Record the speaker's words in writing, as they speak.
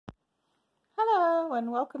Hello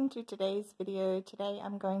and welcome to today's video. Today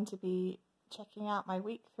I'm going to be checking out my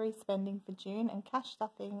week 3 spending for June and cash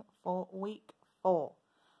stuffing for week 4.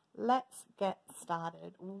 Let's get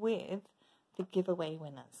started with the giveaway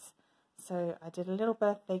winners. So I did a little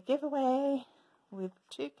birthday giveaway with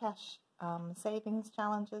 2 cash savings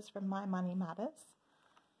challenges from My Money Matters,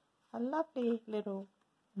 a lovely little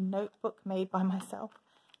notebook made by myself,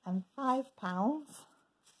 and £5.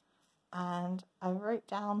 And I wrote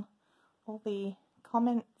down all the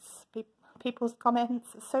comments, people's comments.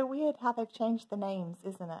 It's so weird how they've changed the names,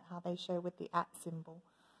 isn't it? How they show with the @ symbol.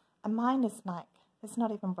 And mine is like, it's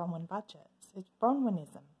not even Bronwyn Budgets, it's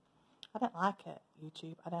Bronwynism. I don't like it,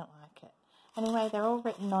 YouTube, I don't like it. Anyway, they're all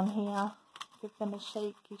written on here. Give them a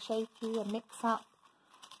shaky, a mix up.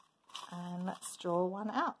 And let's draw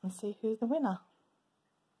one out and see who's the winner.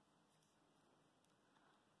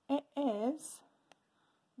 It is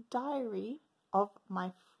Diary of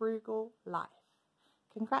My Frugal Life.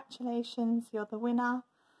 Congratulations, you're the winner.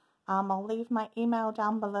 I'll leave my email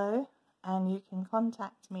down below and you can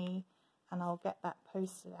contact me and I'll get that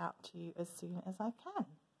posted out to you as soon as I can.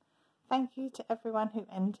 Thank you to everyone who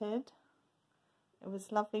entered. It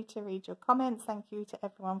was lovely to read your comments. Thank you to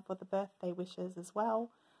everyone for the birthday wishes as well.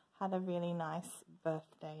 Had a really nice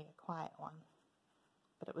birthday, a quiet one,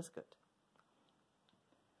 but it was good.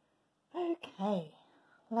 Okay,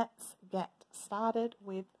 let's get started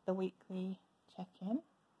with the weekly check-in.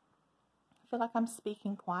 I feel like I'm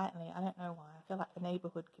speaking quietly. I don't know why. I feel like the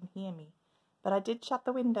neighbourhood can hear me. But I did shut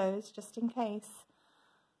the windows just in case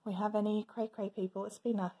we have any cray-cray people. It's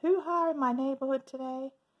been a hoo-ha in my neighbourhood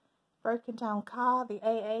today. Broken down car, the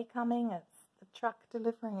AA coming, it's the truck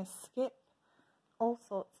delivering a skip. All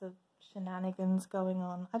sorts of shenanigans going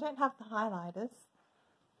on. I don't have the highlighters.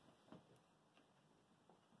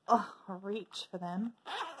 Oh, I'll reach for them.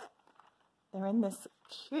 They're in this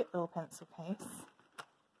cute little pencil case.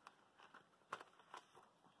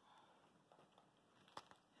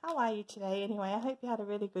 How are you today anyway? I hope you had a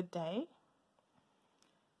really good day.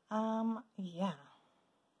 Yeah.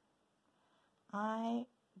 I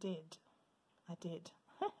did.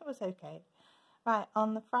 It was okay. Right,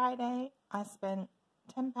 on the Friday, I spent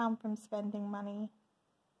 £10 from spending money.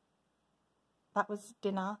 That was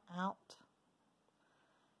dinner out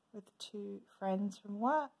with 2 friends from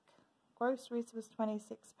work. Groceries was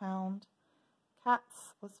 £26.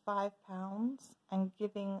 Cats was £5. And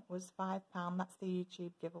giving was £5. That's the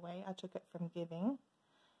YouTube giveaway. I took it from giving.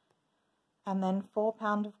 And then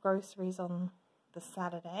 £4 of groceries on the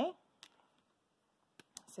Saturday.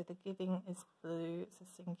 So the giving is blue, it's a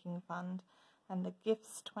sinking fund. And the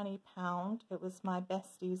gift's £20. It was my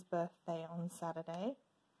bestie's birthday on Saturday.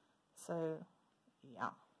 So,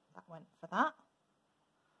 yeah, that went for that.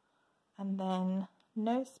 And then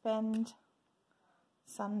no spend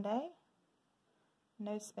Sunday,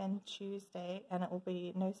 no spend Tuesday, and it will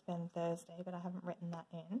be no spend Thursday, but I haven't written that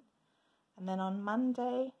in. And then on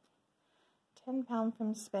Monday, £10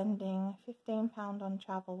 from spending, £15 on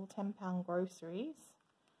travel, £10 groceries.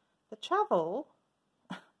 The travel,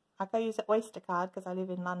 I go use an Oyster card because I live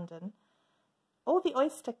in London. All the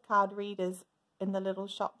Oyster card readers in the little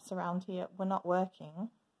shops around here were not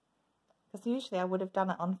working, because usually I would have done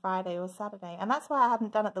it on Friday or Saturday. And that's why I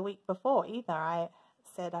hadn't done it the week before either. I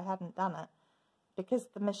said I hadn't done it because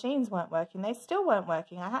the machines weren't working. They still weren't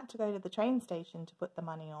working. I had to go to the train station to put the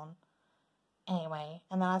money on. Anyway,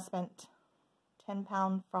 and then I spent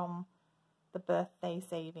 £10 from the birthday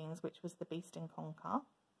savings, which was the Beast and Conquer.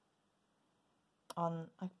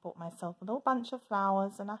 I bought myself a little bunch of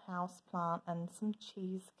flowers and a house plant and some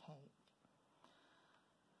cheesecake.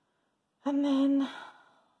 And then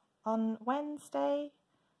on Wednesday,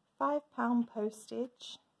 £5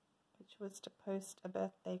 postage, which was to post a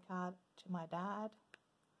birthday card to my dad.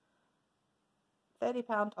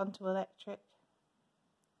 £30 onto electric,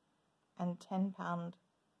 and £10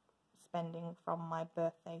 spending from my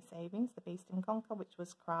birthday savings, the Beast and Conquer, which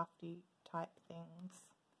was crafty type things.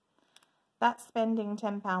 That spending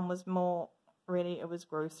 £10 was more, really, it was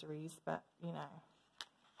groceries, but, you know.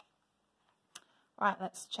 Right,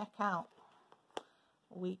 let's check out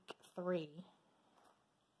week 3.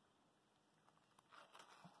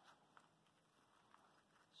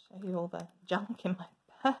 Show you all the junk in my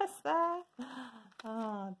purse there.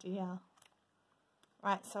 Oh, dear.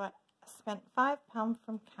 Right, so I spent £5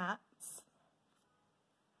 from cats.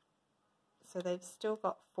 So they've still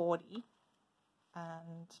got 40,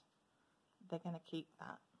 and they're going to keep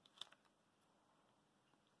that.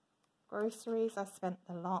 Groceries, I spent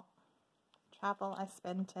a lot. Travel, I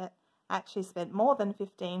spent it. I actually spent more than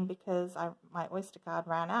 15 because my Oyster card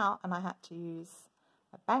ran out and I had to use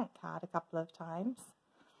a bank card a couple of times.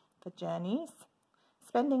 for journeys.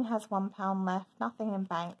 Spending has £1 left, nothing in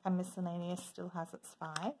bank, and miscellaneous still has its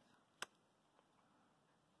 5.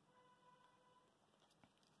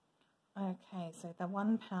 Okay, so the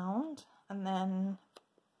 £1, and then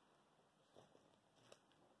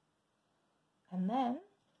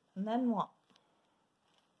what?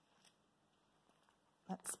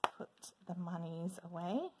 Let's put the monies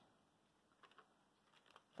away.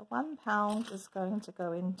 The £1 is going to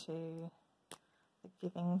go into the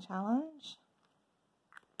giving challenge.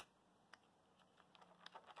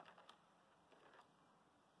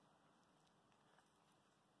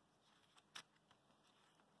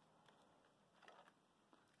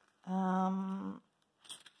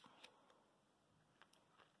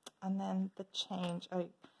 And then the change,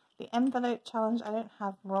 the envelope challenge, I don't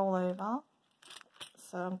have rollover,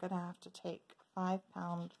 so I'm going to have to take £5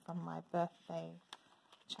 from my birthday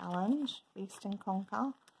challenge, Feast and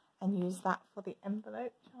Conquer, and use that for the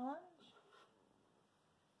envelope challenge.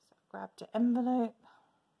 So grab the envelope,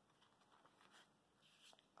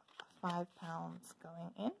 £5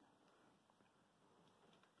 going in.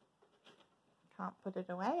 Can't put it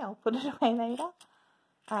away, I'll put it away later.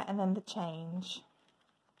 Alright, and then the change.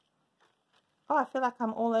 Oh, I feel like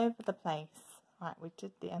I'm all over the place. Right, we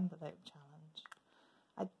did the envelope challenge.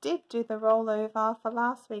 I did do the rollover for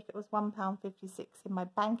last week. It was £1.56 in my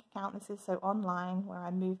bank account. This is so online where I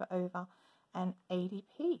move it over, and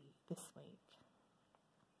 80p this week.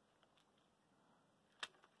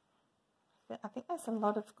 I think there's a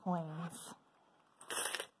lot of coins.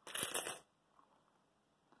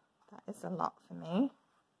 That is a lot for me.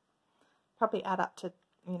 Probably add up to,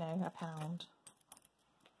 you know, £1.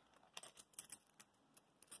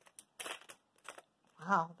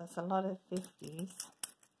 Wow, there's a lot of 50s.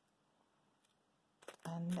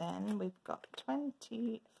 And then we've got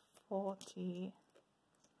 20, 40,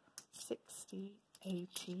 60,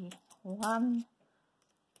 80, 1,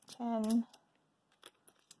 10,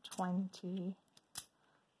 20,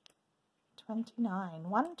 29,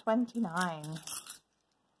 129,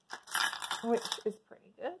 which is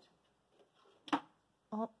pretty good.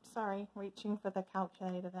 Oh, sorry, reaching for the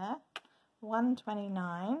calculator there.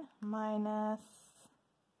 129 minus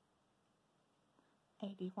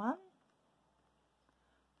 81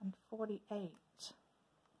 and 48. I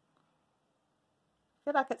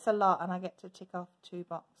feel like it's a lot and I get to tick off 2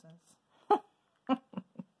 boxes.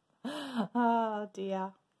 Oh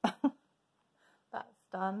dear. That's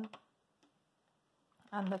done.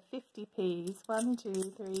 And the 50p's, 1, 2,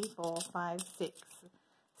 3, 4, 5, 6.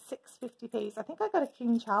 6 50p's. I think I got a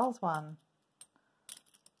King Charles one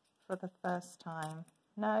for the first time.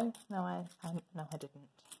 No, I didn't.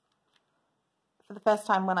 For the first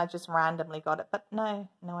time when I just randomly got it, but no,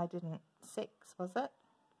 I didn't. 6, was it?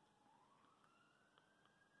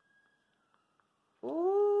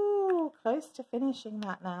 Ooh, close to finishing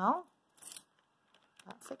that now.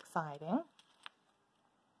 That's exciting.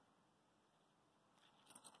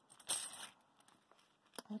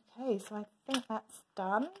 Okay, so I think that's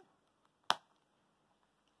done.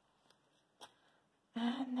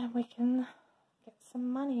 And then we can get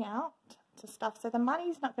some money out to stuff. So the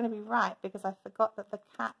money's not going to be right because I forgot that the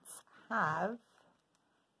cats have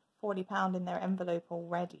 £40 in their envelope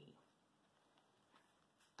already.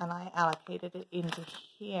 And I allocated it into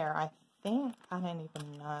here, I think. I don't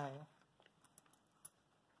even know.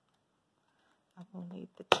 I will need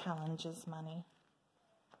the challenges money.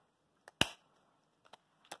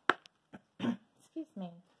 Excuse me.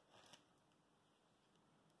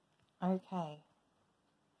 Okay.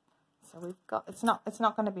 So we've got, it's not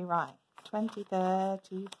going to be right. 20,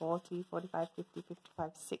 30, 40, 45, 50,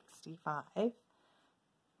 55, 65.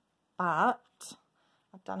 But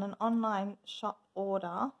I've done an online shop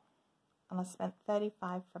order and I spent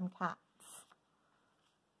 35 from cats.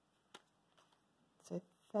 So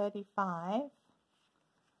 35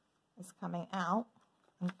 is coming out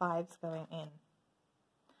and 5's going in.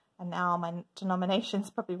 And now my denominations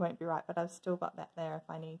probably won't be right, but I've still got that there if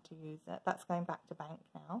I need to use it. That's going back to bank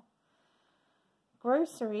now.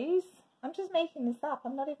 Groceries. I'm just making this up.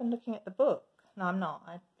 I'm not even looking at the book. No, I'm not.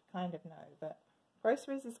 I kind of know. But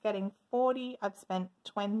groceries is getting 40. I've spent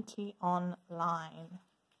 20 online.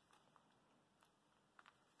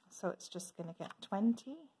 So it's just going to get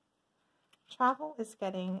 20. Travel is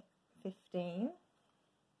getting 15.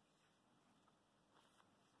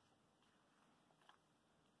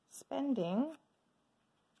 Spending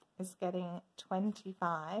is getting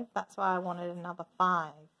 25. That's why I wanted another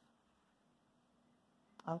 5.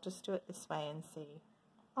 I'll just do it this way and see.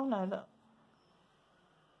 Oh no, look.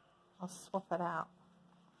 I'll swap it out.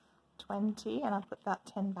 20, and I'll put that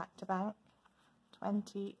 10 back to bank.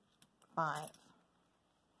 25.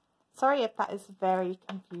 Sorry if that is very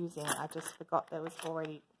confusing. I just forgot there was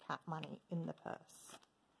already cat money in the purse.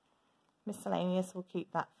 Miscellaneous will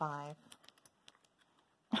keep that 5.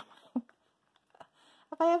 Have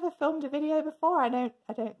I ever filmed a video before? I don't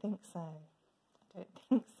think so. I don't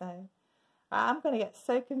think so. I'm going to get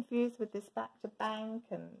so confused with this back to bank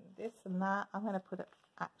and this and that. I'm going to put it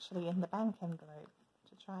actually in the bank envelope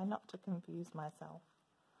to try not to confuse myself.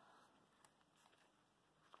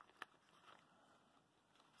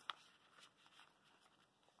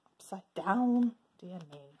 Upside down, dear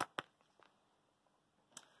me.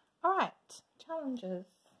 All right, challenges.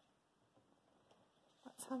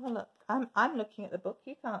 Let's have a look. I'm looking at the book.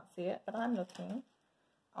 You can't see it, but I'm looking.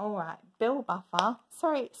 All right, Bill Buffer.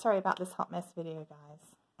 Sorry about this hot mess video,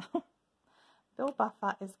 guys. Bill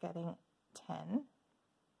Buffer is getting 10.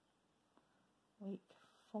 Week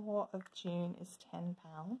 4 of June is £10.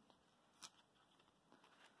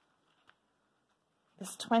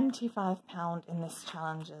 There's £25 in this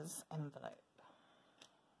challenges envelope.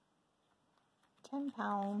 £10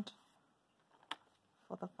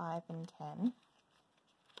 for the 5 and 10.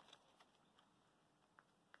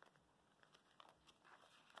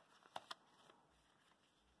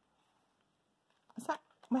 Is that,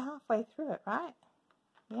 we're halfway through it, right?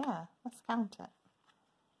 Yeah, let's count it.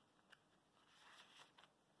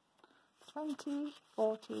 20,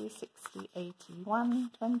 40, 60, 80,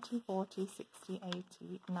 1, 20, 40, 60,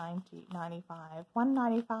 80, 90, 95,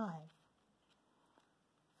 195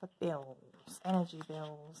 for bills, energy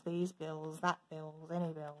bills, these bills, that bills,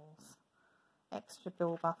 any bills. Extra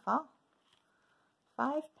bill buffer.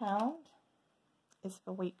 £5 is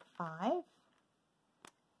for week 5.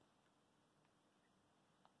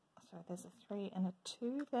 So there's a 3 and a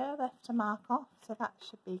 2 there left to mark off, so that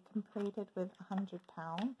should be completed with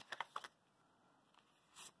 £100.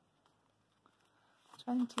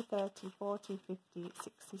 20, 30, 40, 50,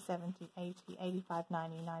 60, 70, 80, 85,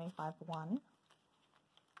 90, 95, 1.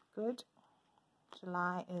 Good.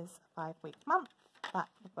 July is a 5-week month. That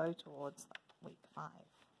will go towards week 5.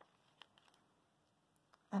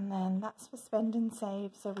 And then that's for spend and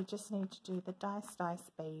save, so we just need to do the Dice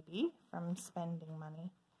Baby from spending money.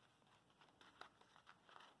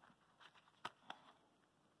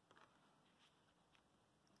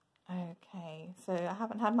 Okay, so I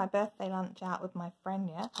haven't had my birthday lunch out with my friend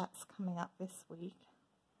yet. That's coming up this week.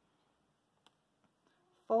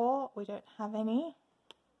 4, we don't have any.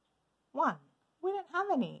 1, we don't have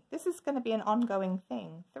any. This is going to be an ongoing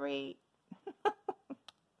thing. 3,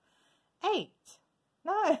 8,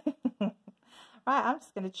 no. Right, I'm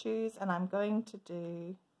just going to choose and I'm going to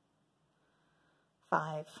do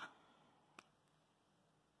 5.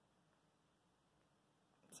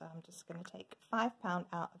 So I'm just going to take £5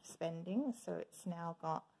 out of spending, so it's now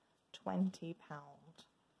got £20.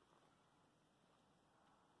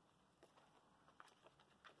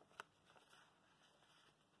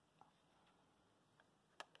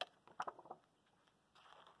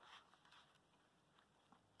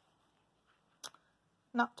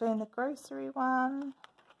 Not doing the grocery one,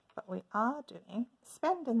 but we are doing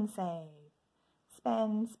spend and save.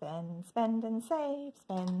 Spend, spend, spend and save,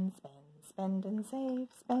 spend, spend. Spend and save,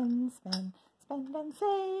 spend, spend, spend and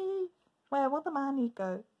save. Where will the money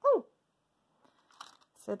go? Oh!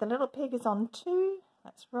 So the little pig is on 2.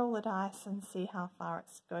 Let's roll the dice and see how far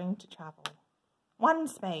it's going to travel. 1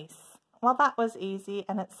 space. Well, that was easy,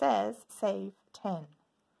 and it says save 10.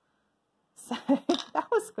 So that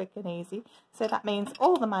was quick and easy. So that means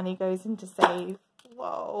all the money goes into save.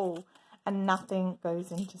 Whoa! And nothing goes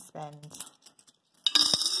into spend.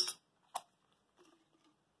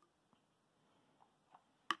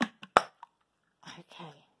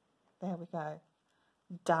 Okay, there we go.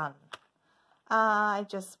 Done. I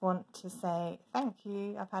just want to say thank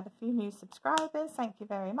you. I've had a few new subscribers. Thank you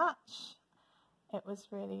very much. It was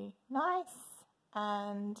really nice.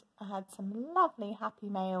 And I had some lovely happy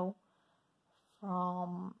mail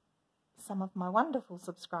from some of my wonderful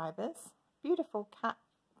subscribers. Beautiful cat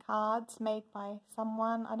cards made by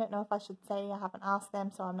someone. I don't know if I should say, I haven't asked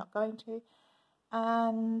them, so I'm not going to.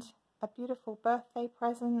 And a beautiful birthday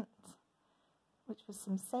present, which was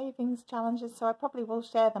some savings challenges, so I probably will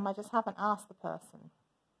share them. I just haven't asked the person.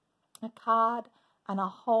 A card and a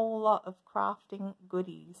whole lot of crafting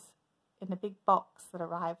goodies in a big box that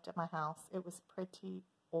arrived at my house. It was pretty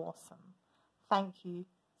awesome. Thank you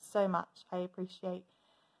so much. I appreciate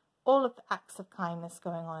all of the acts of kindness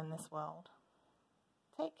going on in this world.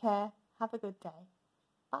 Take care. Have a good day.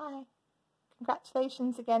 Bye.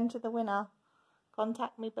 Congratulations again to the winner.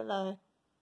 Contact me below.